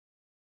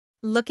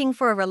Looking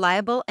for a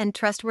reliable and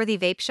trustworthy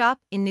vape shop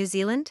in New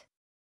Zealand?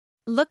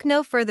 Look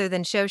no further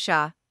than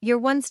Shosha, your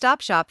one-stop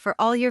shop for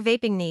all your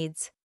vaping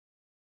needs.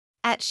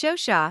 At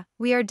Shosha,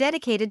 we are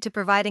dedicated to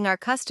providing our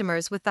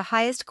customers with the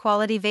highest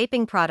quality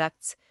vaping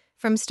products,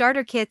 from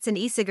starter kits and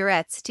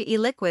e-cigarettes to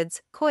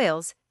e-liquids,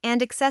 coils,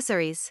 and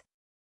accessories.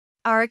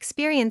 Our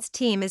experienced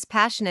team is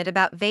passionate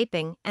about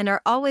vaping and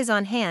are always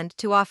on hand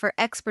to offer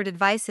expert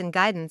advice and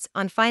guidance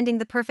on finding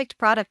the perfect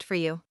product for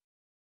you.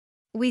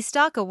 We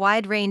stock a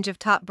wide range of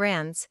top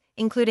brands,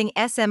 including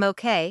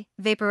SMOK,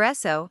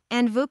 Vaporesso,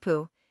 and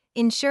Vupu,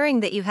 ensuring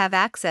that you have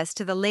access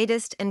to the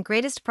latest and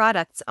greatest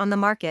products on the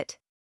market.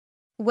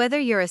 Whether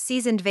you're a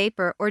seasoned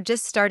vapor or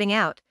just starting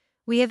out,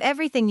 we have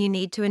everything you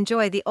need to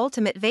enjoy the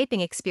ultimate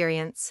vaping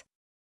experience.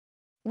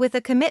 With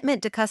a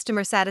commitment to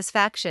customer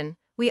satisfaction,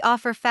 we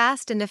offer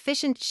fast and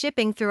efficient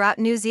shipping throughout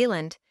New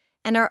Zealand,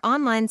 and our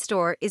online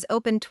store is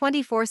open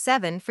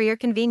 24/7 for your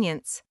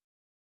convenience.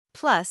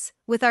 Plus,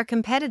 with our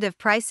competitive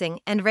pricing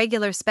and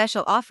regular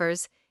special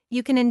offers,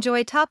 you can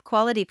enjoy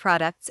top-quality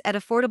products at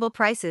affordable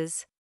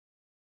prices.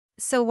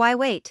 So why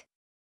wait?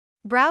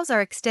 Browse our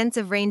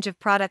extensive range of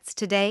products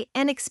today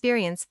and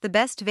experience the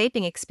best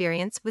vaping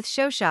experience with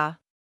Shosha.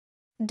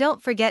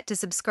 Don't forget to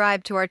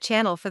subscribe to our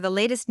channel for the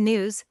latest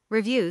news,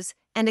 reviews,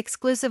 and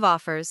exclusive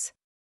offers.